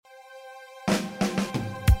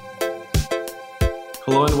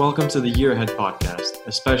Hello and welcome to the Year Ahead podcast,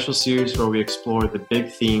 a special series where we explore the big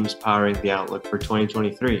themes powering the outlook for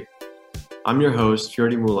 2023. I'm your host,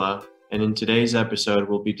 Fiordi Mula, and in today's episode,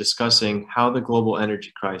 we'll be discussing how the global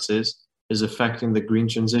energy crisis is affecting the green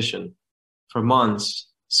transition. For months,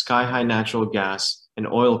 sky-high natural gas and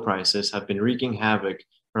oil prices have been wreaking havoc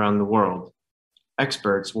around the world.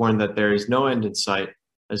 Experts warn that there is no end in sight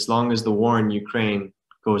as long as the war in Ukraine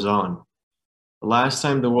goes on. The last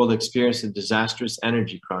time the world experienced a disastrous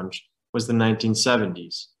energy crunch was the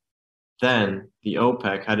 1970s. Then, the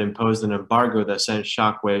OPEC had imposed an embargo that sent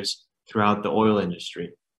shockwaves throughout the oil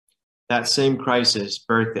industry. That same crisis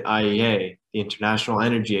birthed the IEA, the International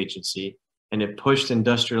Energy Agency, and it pushed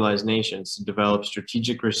industrialized nations to develop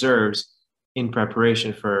strategic reserves in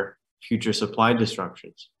preparation for future supply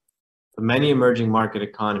disruptions. But many emerging market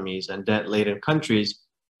economies and debt-laden countries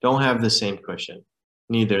don't have the same cushion,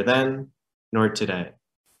 neither then nor today.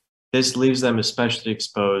 This leaves them especially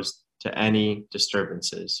exposed to any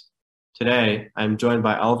disturbances. Today, I'm joined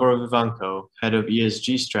by Alvaro Vivanco, Head of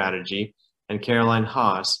ESG Strategy, and Caroline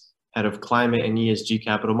Haas, Head of Climate and ESG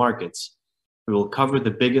Capital Markets. We will cover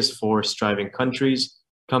the biggest force driving countries,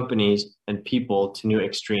 companies, and people to new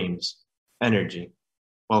extremes: energy.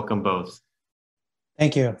 Welcome both.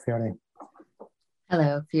 Thank you, Fiordi.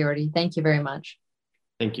 Hello, Fiordi. Thank you very much.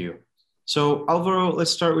 Thank you. So, Alvaro,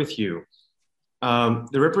 let's start with you.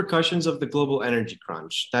 The repercussions of the global energy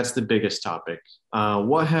crunch, that's the biggest topic.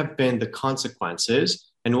 What have been the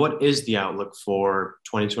consequences and what is the outlook for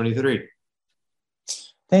 2023?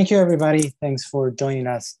 Thank you, everybody. Thanks for joining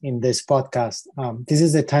us in this podcast. This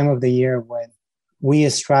is the time of the year when we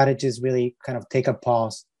as strategists really kind of take a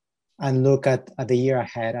pause and look at the year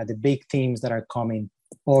ahead, at the big themes that are coming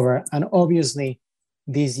over. And obviously,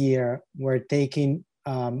 this year, we're taking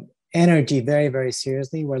energy very, very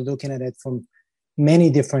seriously. We're looking at it from many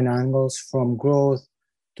different angles, from growth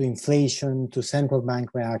to inflation to central bank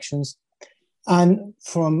reactions. And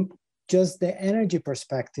from just the energy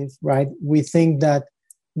perspective, right, we think that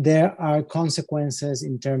there are consequences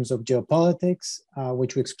in terms of geopolitics,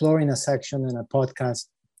 which we explore in a section in a podcast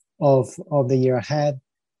of the year ahead,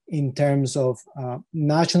 in terms of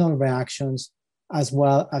national reactions, as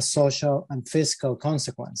well as social and fiscal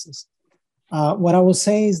consequences. What I will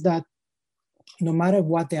say is that no matter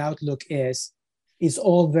what the outlook is, it's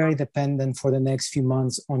all very dependent for the next few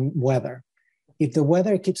months on weather. If the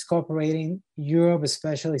weather keeps cooperating, Europe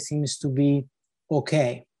especially seems to be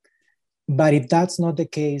okay. But if that's not the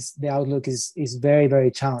case, the outlook is very,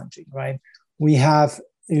 very challenging, right? We have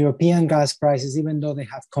European gas prices, even though they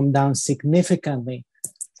have come down significantly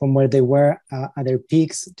from where they were at their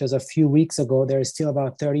peaks just a few weeks ago, they're still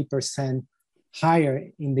about 30%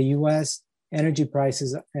 higher. In the US, energy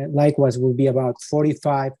prices likewise will be about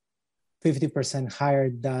 50%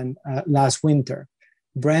 higher than last winter.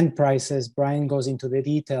 Brent prices, Brian goes into the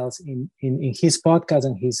details in his podcast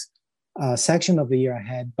and his section of the year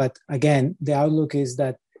ahead. But again, the outlook is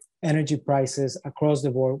that energy prices across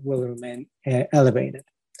the board will remain elevated.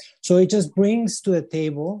 So it just brings to the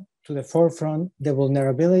table, to the forefront, the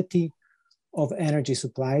vulnerability of energy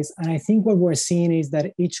supplies. And I think what we're seeing is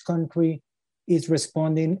that each country is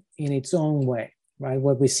responding in its own way. Right?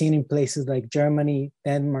 What we've seen in places like Germany,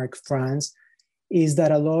 Denmark, France, is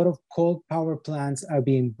that a lot of coal power plants are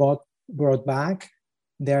being brought back.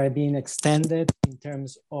 They are being extended in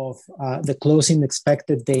terms of the closing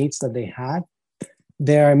expected dates that they had.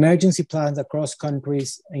 There are emergency plans across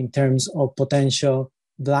countries in terms of potential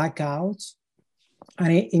blackouts.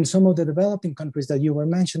 And in some of the developing countries that you were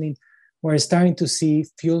mentioning, we're starting to see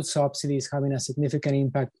fuel subsidies having a significant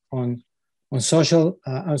impact on social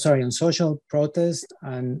protest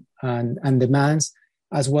and demands,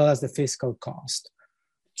 as well as the fiscal cost.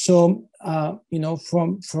 So, from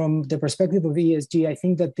the perspective of ESG, I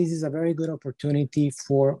think that this is a very good opportunity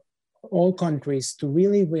for all countries to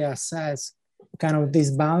really reassess kind of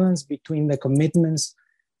this balance between the commitments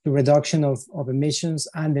to reduction of emissions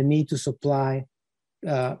and the need to supply,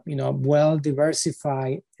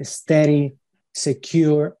 well-diversified, steady,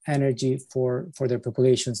 secure energy for their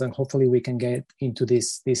populations. And hopefully we can get into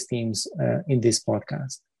these themes in this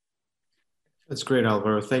podcast. That's great,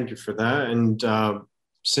 Alvaro. Thank you for that. And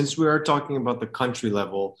since we are talking about the country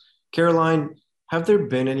level, Caroline, have there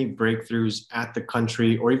been any breakthroughs at the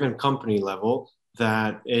country or even company level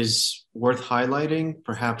that is worth highlighting?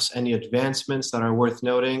 Perhaps any advancements that are worth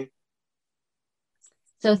noting?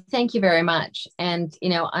 So thank you very much. And,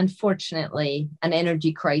 unfortunately, an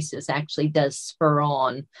energy crisis actually does spur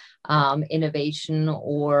on innovation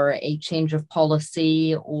or a change of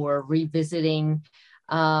policy or revisiting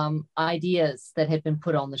ideas that had been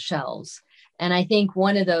put on the shelves. And I think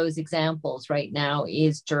one of those examples right now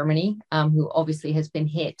is Germany, who obviously has been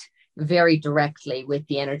hit very directly with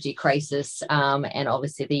the energy crisis and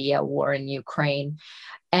obviously the war in Ukraine.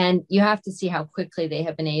 And you have to see how quickly they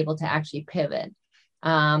have been able to actually pivot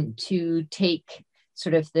to take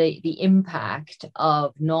sort of the impact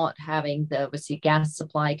of not having the obviously gas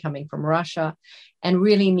supply coming from Russia and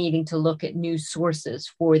really needing to look at new sources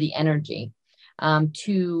for the energy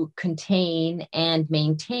to contain and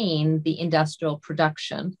maintain the industrial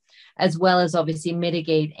production, as well as obviously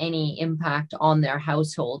mitigate any impact on their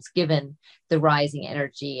households given the rising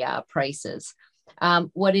energy prices.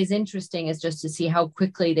 What is interesting is just to see how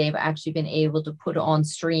quickly they've actually been able to put on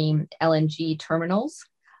stream LNG terminals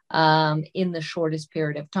in the shortest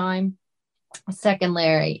period of time.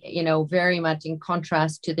 Secondly, very much in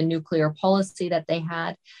contrast to the nuclear policy that they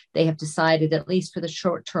had, they have decided, at least for the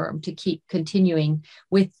short term, to keep continuing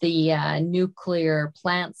with the nuclear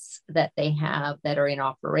plants that they have that are in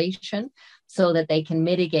operation so that they can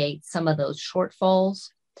mitigate some of those shortfalls.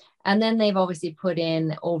 And then they've obviously put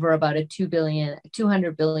in over about a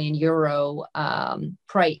 200 billion euro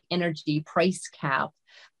energy price cap,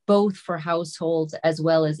 both for households as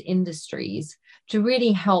well as industries, to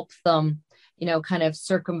really help them kind of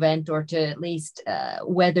circumvent or to at least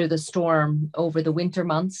weather the storm over the winter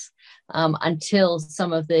months until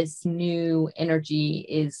some of this new energy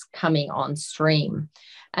is coming on stream.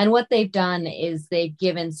 And what they've done is they've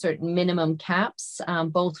given certain minimum caps,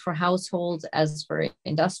 both for households as for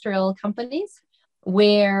industrial companies,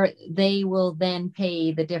 where they will then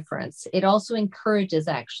pay the difference. It also encourages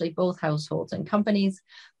actually both households and companies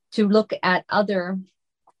to look at other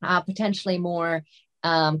potentially more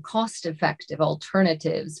cost-effective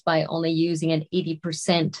alternatives by only using an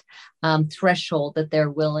 80% threshold that they're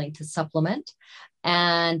willing to supplement,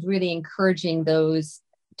 and really encouraging those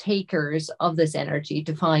takers of this energy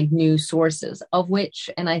to find new sources, of which,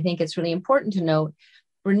 and I think it's really important to note,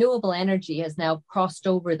 renewable energy has now crossed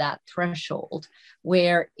over that threshold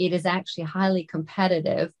where it is actually highly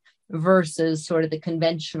competitive versus sort of the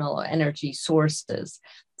conventional energy sources.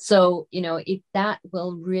 So, that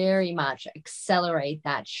will very much accelerate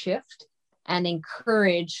that shift and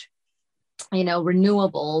encourage,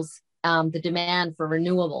 renewables, the demand for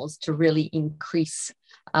renewables to really increase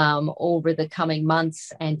over the coming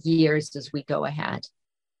months and years as we go ahead.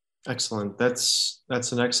 Excellent. That's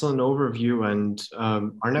an excellent overview. And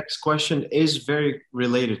our next question is very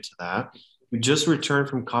related to that. We just returned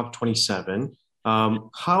from COP27.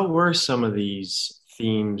 How were some of these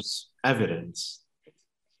themes evidenced?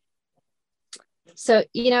 So,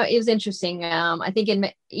 it was interesting. I think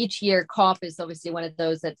in each year, COP is obviously one of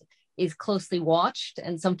those that is closely watched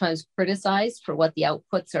and sometimes criticized for what the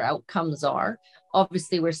outputs or outcomes are.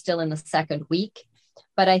 Obviously, we're still in the second week.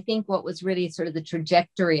 But I think what was really sort of the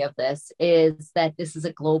trajectory of this is that this is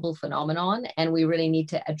a global phenomenon and we really need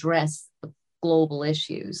to address the global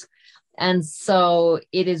issues. And so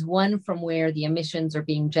it is one from where the emissions are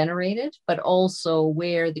being generated, but also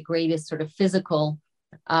where the greatest sort of physical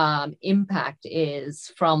impact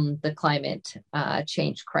is from the climate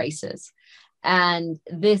change crisis. And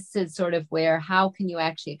this is sort of where, how can you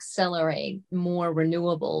actually accelerate more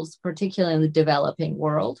renewables, particularly in the developing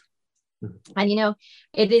world? And,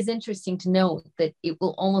 it is interesting to note that it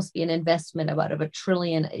will almost be an investment about of $1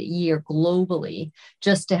 trillion a year globally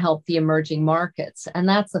just to help the emerging markets. And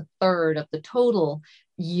that's a third of the total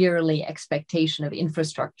yearly expectation of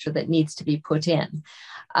infrastructure that needs to be put in.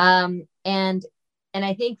 And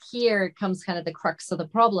I think here comes kind of the crux of the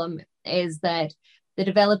problem, is that the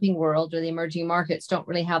developing world or the emerging markets don't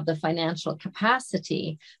really have the financial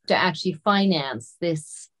capacity to actually finance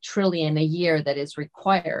this $1 trillion a year that is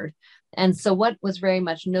required. And so what was very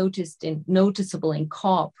much noticeable in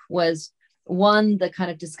COP was, one, the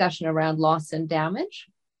kind of discussion around loss and damage.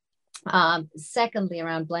 Secondly,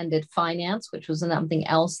 around blended finance, which was something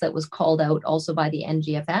else that was called out also by the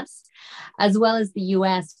NGFS, as well as the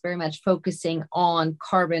US very much focusing on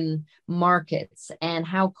carbon markets and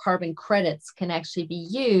how carbon credits can actually be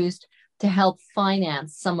used to help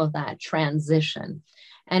finance some of that transition.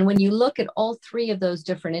 And when you look at all three of those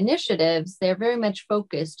different initiatives, they're very much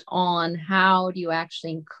focused on how do you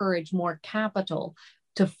actually encourage more capital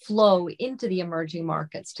to flow into the emerging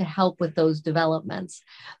markets to help with those developments.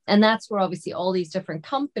 And that's where obviously all these different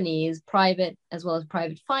companies, private as well as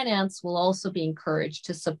private finance, will also be encouraged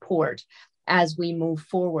to support as we move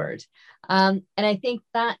forward. And I think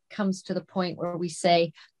that comes to the point where we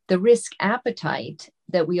say the risk appetite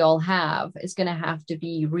that we all have is going to have to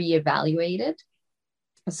be reevaluated,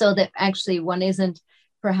 so that actually one isn't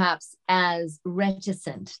perhaps as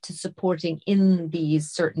reticent to supporting in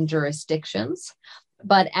these certain jurisdictions,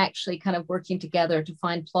 but actually kind of working together to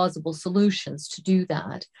find plausible solutions to do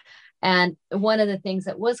that. And one of the things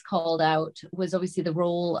that was called out was obviously the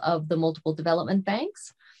role of the multiple development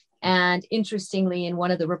banks. And interestingly, in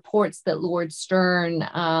one of the reports that Lord Stern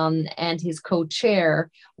and his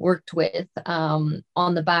co-chair worked with on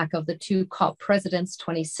the back of the two COP presidents,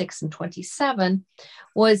 26 and 27,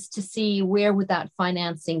 was to see where would that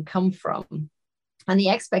financing come from. And the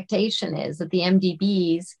expectation is that the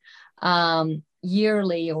MDBs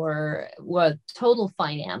yearly or total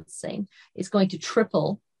financing is going to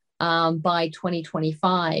triple by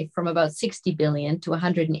 2025 from about 60 billion to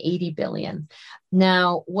 180 billion.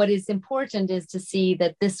 Now, what is important is to see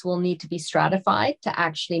that this will need to be stratified to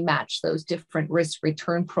actually match those different risk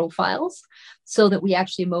return profiles so that we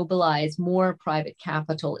actually mobilize more private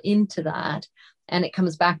capital into that. And it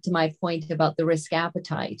comes back to my point about the risk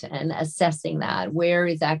appetite and assessing that. Where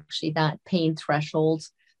is actually that pain threshold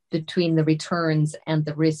between the returns and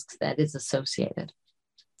the risks that is associated?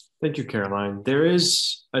 Thank you, Caroline. There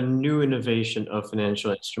is a new innovation of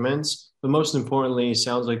financial instruments, but most importantly, it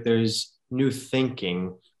sounds like there's new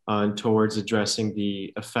thinking towards addressing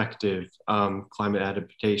the effective climate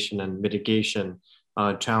adaptation and mitigation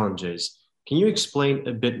challenges. Can you explain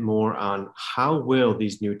a bit more on how will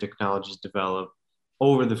these new technologies develop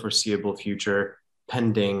over the foreseeable future,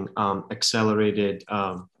 pending accelerated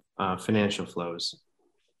financial flows?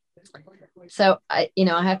 So I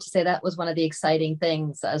have to say that was one of the exciting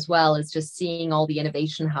things as well, is just seeing all the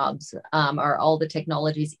innovation hubs or all the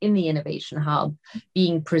technologies in the innovation hub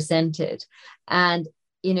being presented. And,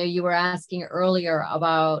 you were asking earlier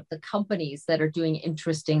about the companies that are doing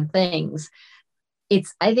interesting things.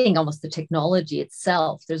 It's, I think, almost the technology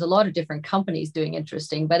itself. There's a lot of different companies doing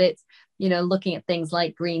interesting, but it's, looking at things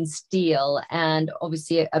like green steel and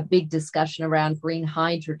obviously a big discussion around green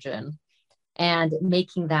hydrogen and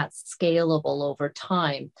making that scalable over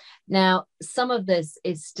time. Now, some of this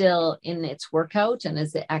is still in its workout and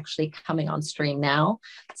is actually coming on stream now.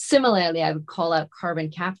 Similarly, I would call out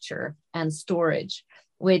carbon capture and storage,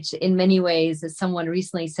 which in many ways, as someone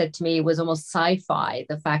recently said to me, was almost sci-fi,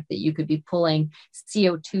 the fact that you could be pulling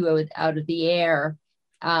CO2 out of the air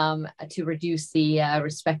to reduce the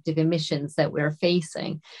respective emissions that we're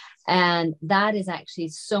facing. And that is actually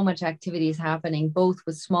so much activity is happening both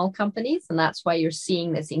with small companies, and that's why you're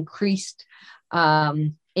seeing this increased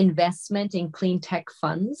investment in clean tech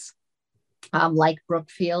funds like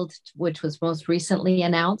Brookfield, which was most recently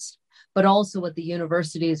announced, but also what the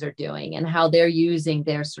universities are doing and how they're using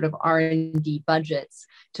their sort of R&D budgets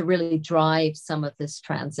to really drive some of this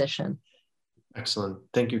transition. Excellent.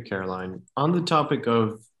 Thank you, Caroline. On the topic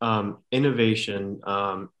of innovation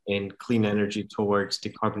in clean energy towards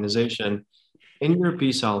decarbonization, in your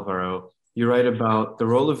piece, Alvaro, you write about the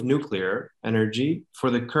role of nuclear energy for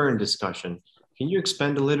the current discussion. Can you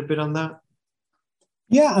expand a little bit on that?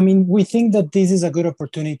 Yeah, I mean, we think that this is a good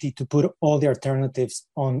opportunity to put all the alternatives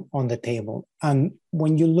on the table. And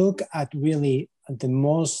when you look at really the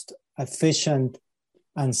most efficient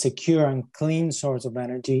and secure and clean source of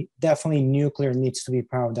energy, definitely nuclear needs to be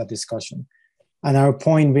part of that discussion. And our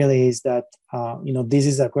point really is that, this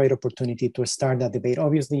is a great opportunity to start that debate.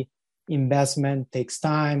 Obviously, investment takes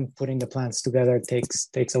time. Putting the plants together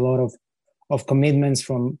takes a lot of commitments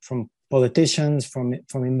from politicians, from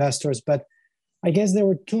investors. But I guess there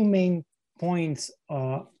were two main points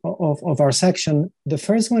of our section. The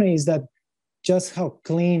first one is that just how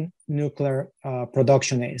clean nuclear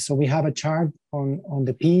production is. So we have a chart on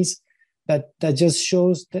the piece that just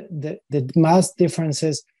shows the mass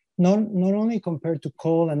differences, not only compared to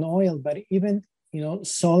coal and oil, but even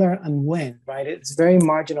solar and wind, right? It's very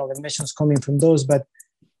marginal emissions coming from those, but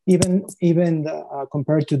even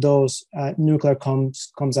compared to those, nuclear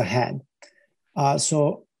comes ahead.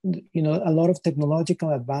 So a lot of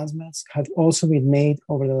technological advancements have also been made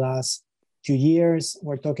over the last 2 years.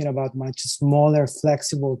 We're talking about much smaller,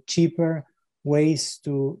 flexible, cheaper ways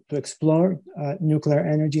to explore nuclear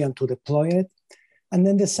energy and to deploy it. And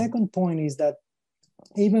then the second point is that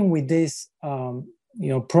even with this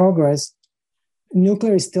progress,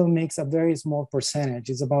 nuclear still makes a very small percentage.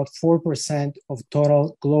 It's about 4% of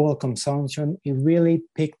total global consumption. It really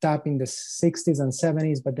picked up in the 60s and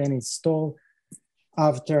 70s, but then it stalled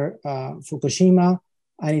after Fukushima,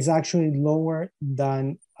 and is actually lower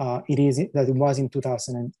than it was in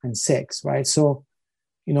 2006, right? So,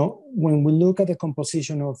 when we look at the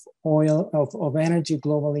composition of oil, of energy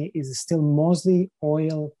globally, is still mostly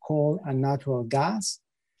oil, coal, and natural gas.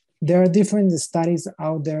 There are different studies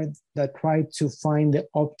out there that try to find the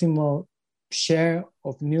optimal share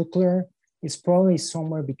of nuclear is probably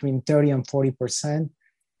somewhere between 30 and 40%.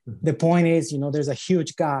 The point is, there's a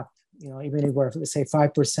huge gap, even if we're, let's say,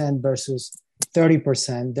 5% versus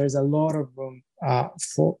 30%, there's a lot of room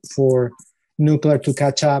for nuclear to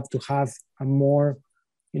catch up, to have a more,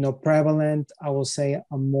 prevalent, I will say,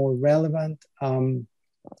 a more relevant and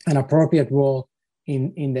appropriate role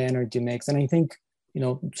in the energy mix. And I think,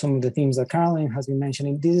 some of the themes that Caroline has been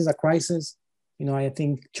mentioning, this is a crisis. I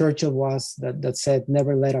think Churchill was that said,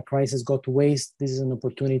 never let a crisis go to waste. This is an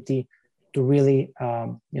opportunity to really,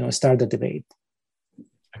 start the debate.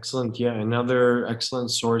 Excellent. Yeah, another excellent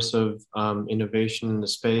source of innovation in the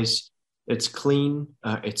space. It's clean,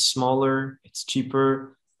 it's smaller, it's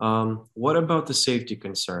cheaper. What about the safety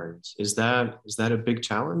concerns? Is that a big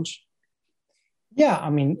challenge? Yeah, I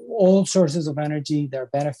mean, all sources of energy, there are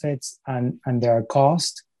benefits and there are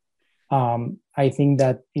costs. I think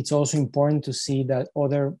that it's also important to see that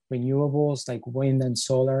other renewables like wind and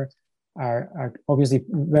solar are obviously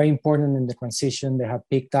very important in the transition. They have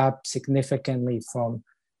picked up significantly from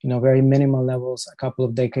very minimal levels a couple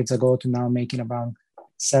of decades ago to now making about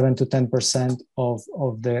 7 to 10% of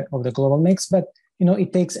the global mix. But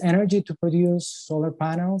it takes energy to produce solar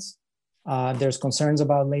panels. There's concerns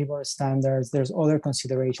about labor standards. There's other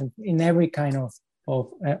considerations in every kind of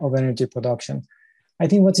energy production. I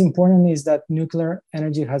think what's important is that nuclear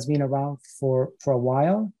energy has been around for a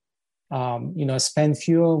while. Spent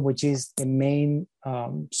fuel, which is the main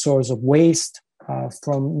source of waste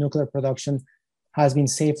from nuclear production, has been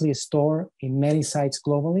safely stored in many sites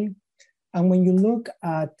globally. And when you look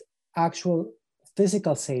at actual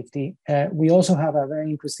physical safety, we also have a very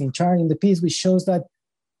interesting chart in the piece which shows that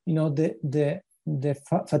the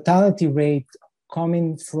fatality rate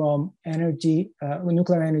coming from energy,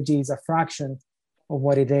 nuclear energy, is a fraction of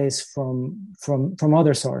what it is from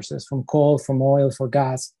other sources, from coal, from oil, for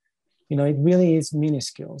gas. It really is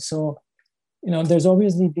minuscule. So, there's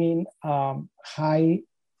obviously been high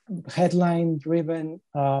headline-driven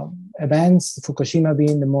events, Fukushima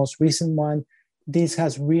being the most recent one. This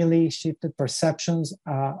has really shifted perceptions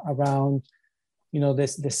around,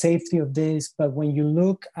 the safety of this. But when you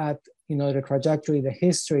look at, the trajectory, the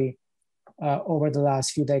history over the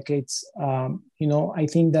last few decades, I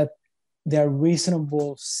think that there are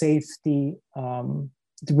reasonable safety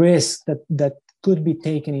risks that could be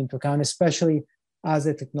taken into account, especially as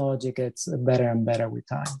the technology gets better and better with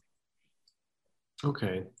time.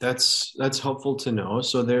 Okay, that's helpful to know.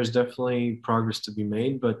 So there's definitely progress to be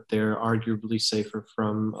made, but they're arguably safer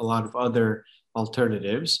from a lot of other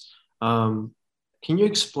alternatives. Can you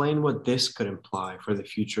explain what this could imply for the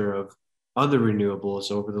future of other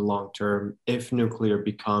renewables over the long term if nuclear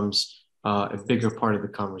becomes a bigger part of the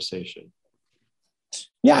conversation?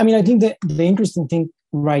 Yeah, I mean, I think that the interesting thing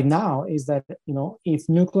right now is that, if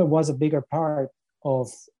nuclear was a bigger part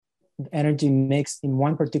of the energy mix in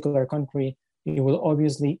one particular country, it will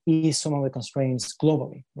obviously ease some of the constraints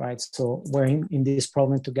globally, right? So we're in this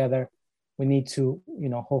problem together. We need to,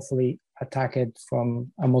 hopefully attack it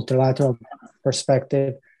from a multilateral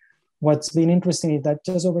perspective. What's been interesting is that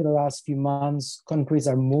just over the last few months, countries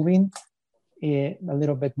are moving a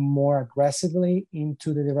little bit more aggressively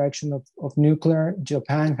into the direction of nuclear.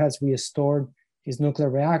 Japan has restored its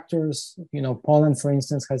nuclear reactors. Poland, for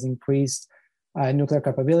instance, has increased nuclear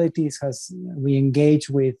capabilities, has re-engaged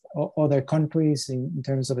with other countries in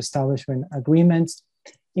terms of establishment agreements.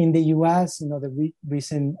 In the US, the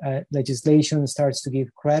recent legislation starts to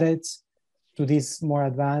give credits to these more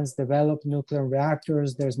advanced developed nuclear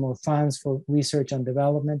reactors. There's more funds for research and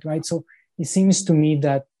development, right? So it seems to me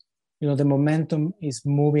that, the momentum is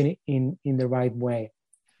moving in the right way.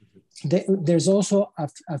 There's also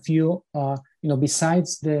a few,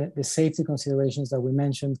 besides the safety considerations that we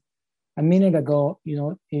mentioned a minute ago,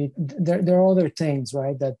 there are other things,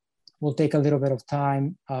 right, that will take a little bit of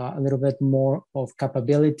time, a little bit more of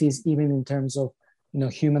capabilities, even in terms of,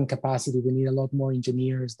 human capacity. We need a lot more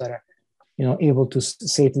engineers that are, able to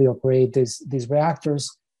safely operate these reactors.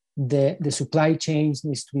 The supply chains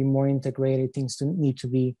needs to be more integrated. Things need to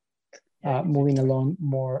be moving along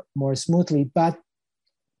more smoothly. But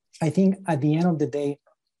I think at the end of the day,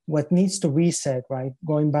 what needs to reset, right,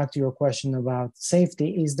 going back to your question about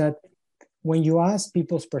safety, is that when you ask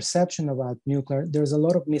people's perception about nuclear, there's a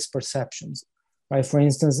lot of misperceptions, right? For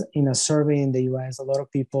instance, in a survey in the US, a lot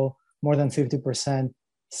of people, more than 50%,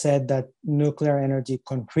 said that nuclear energy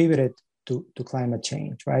contributed to climate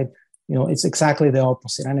change, right? It's exactly the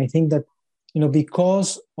opposite. And I think that,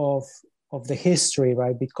 because of the history,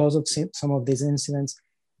 right, because of some of these incidents,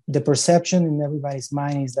 the perception in everybody's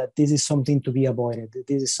mind is that this is something to be avoided, that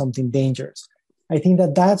this is something dangerous. I think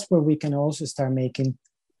that that's where we can also start making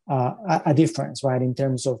a difference, right? In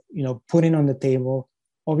terms of, putting on the table,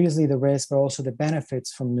 obviously the risk, but also the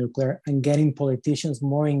benefits from nuclear, and getting politicians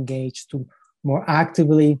more engaged to more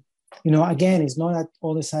actively, again, it's not that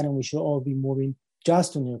all of a sudden we should all be moving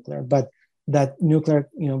just to nuclear, but that nuclear,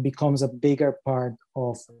 becomes a bigger part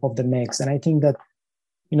of the mix. And I think that,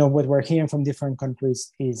 what we're hearing from different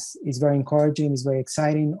countries is very encouraging, is very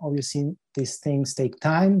exciting. Obviously, these things take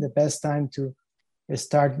time. The best time to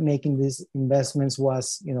start making these investments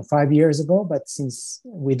was, 5 years ago, but since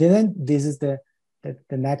we didn't, this is the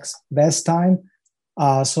next best time.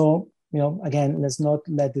 So, again, let's not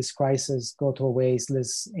let this crisis go to waste.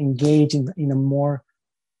 Let's engage in a more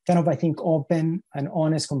kind of, I think, open and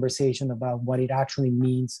honest conversation about what it actually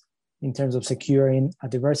means in terms of securing a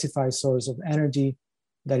diversified source of energy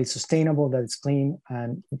that is sustainable, that is clean,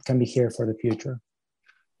 and it can be here for the future.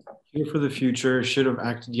 Here for the future, should have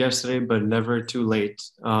acted yesterday, but never too late.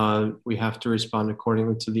 We have to respond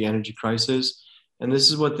accordingly to the energy crisis. And this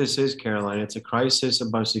is what this is, Caroline. It's a crisis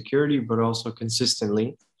about security, but also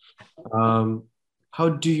consistently. How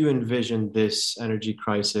do you envision this energy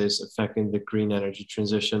crisis affecting the green energy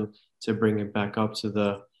transition, to bring it back up to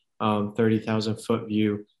the 30,000 foot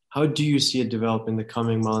view? How do you see it develop in the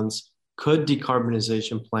coming months? Could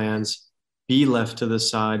decarbonization plans be left to the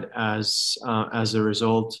side as a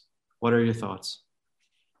result? What are your thoughts?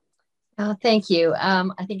 Thank you.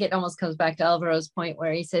 I think it almost comes back to Alvaro's point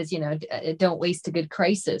where he says, don't waste a good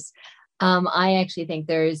crisis. I actually think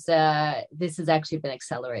this has actually been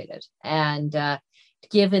accelerated. And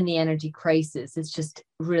given the energy crisis, it's just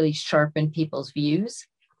really sharpened people's views.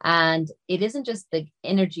 And it isn't just the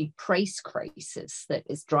energy price crisis that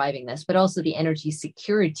is driving this, but also the energy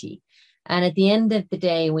security. And at the end of the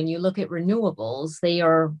day, when you look at renewables, they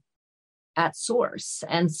are at source.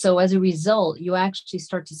 And so as a result, you actually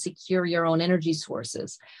start to secure your own energy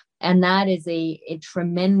sources. And that is a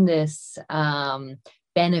tremendous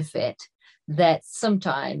benefit that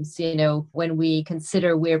sometimes, when we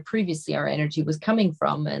consider where previously our energy was coming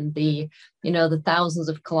from and the thousands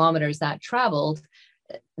of kilometers that traveled,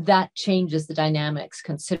 that changes the dynamics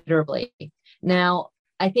considerably. Now,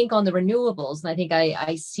 I think on the renewables, and I think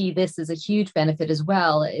I see this as a huge benefit as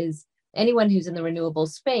well, is anyone who's in the renewable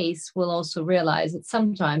space will also realize that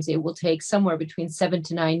sometimes it will take somewhere between 7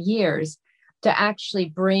 to 9 years to actually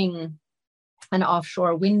bring an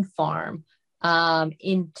offshore wind farm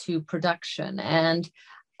into production. And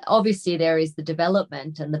obviously there is the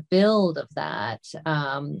development and the build of that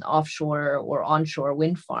offshore or onshore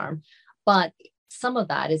wind farm, but some of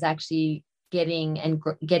that is actually getting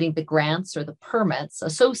the grants or the permits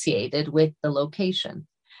associated with the location.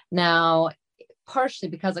 Now, partially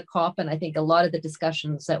because of COP, and I think a lot of the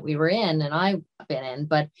discussions that we were in and I've been in,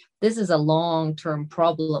 but this is a long-term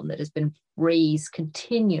problem that has been raised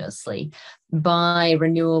continuously by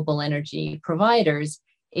renewable energy providers,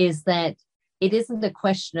 is that it isn't a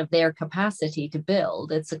question of their capacity to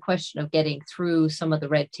build, it's a question of getting through some of the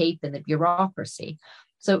red tape and the bureaucracy.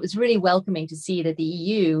 So it was really welcoming to see that the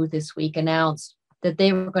EU this week announced that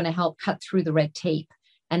they were going to help cut through the red tape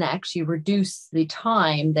and actually reduce the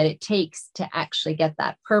time that it takes to actually get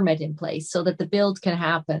that permit in place so that the build can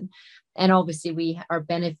happen. And obviously we are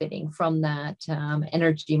benefiting from that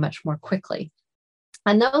energy much more quickly.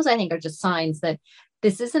 And those, I think, are just signs that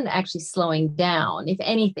this isn't actually slowing down. If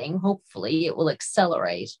anything, hopefully it will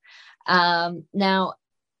accelerate. Now,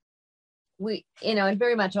 and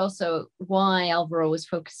very much also why Alvaro was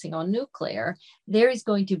focusing on nuclear, there is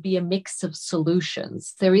going to be a mix of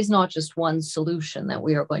solutions. There is not just one solution that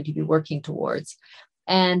we are going to be working towards.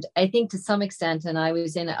 And I think to some extent, and I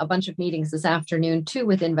was in a bunch of meetings this afternoon too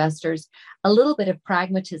with investors, a little bit of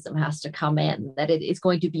pragmatism has to come in, that it is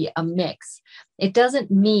going to be a mix. It doesn't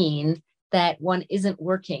mean that one isn't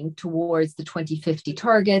working towards the 2050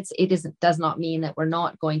 targets. It does not mean that we're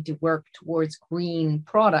not going to work towards green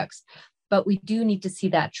products, but we do need to see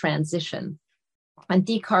that transition. And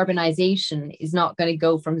decarbonization is not going to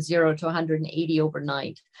go from 0 to 180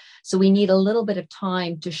 overnight. So we need a little bit of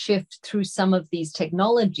time to shift through some of these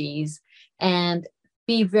technologies and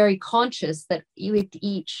be very conscious that with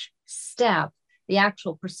each step, the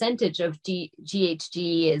actual percentage of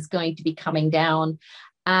GHG is going to be coming down.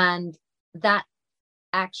 And that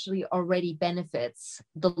actually already benefits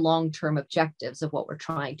the long-term objectives of what we're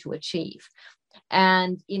trying to achieve.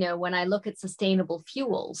 And, when I look at sustainable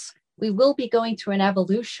fuels, we will be going through an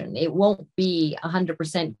evolution. It won't be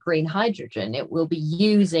 100% green hydrogen. It will be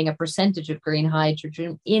using a percentage of green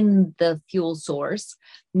hydrogen in the fuel source,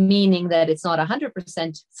 meaning that it's not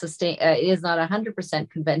 100% it is not 100%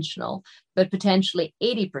 conventional, but potentially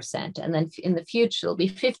 80%. And then in the future, it'll be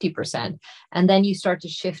 50%. And then you start to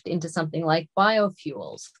shift into something like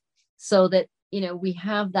biofuels, so that, we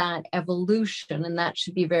have that evolution, and that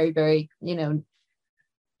should be very, very,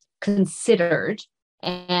 considered.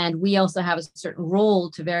 And we also have a certain role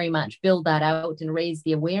to very much build that out and raise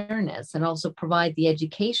the awareness, and also provide the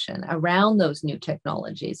education around those new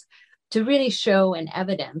technologies to really show and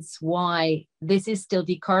evidence why this is still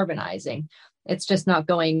decarbonizing. It's just not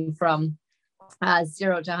going from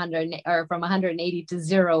 0 to 100, or from 180 to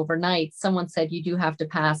 0 overnight. Someone said you do have to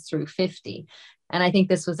pass through 50. And I think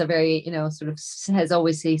this was a very, sort of has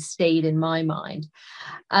always stayed in my mind.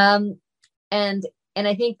 And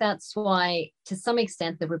I think that's why, to some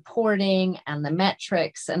extent, the reporting and the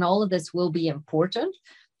metrics and all of this will be important,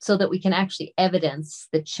 so that we can actually evidence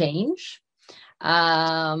the change.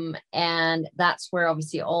 And that's where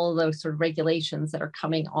obviously all those sort of regulations that are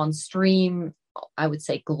coming on stream, I would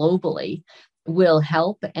say globally, will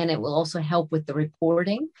help. And it will also help with the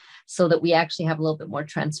reporting, so that we actually have a little bit more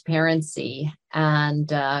transparency and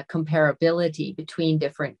comparability between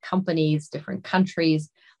different companies, different countries,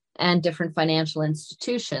 and different financial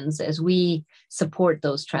institutions as we support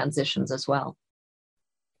those transitions as well.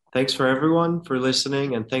 Thanks for everyone for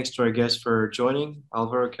listening, and thanks to our guests for joining.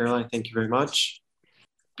 Alvaro, Caroline, thank you very much.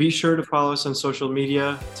 Be sure to follow us on social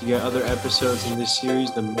media to get other episodes in this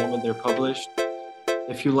series the moment they're published.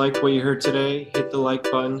 If you liked what you heard today, hit the like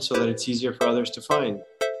button so that it's easier for others to find.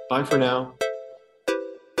 Bye for now.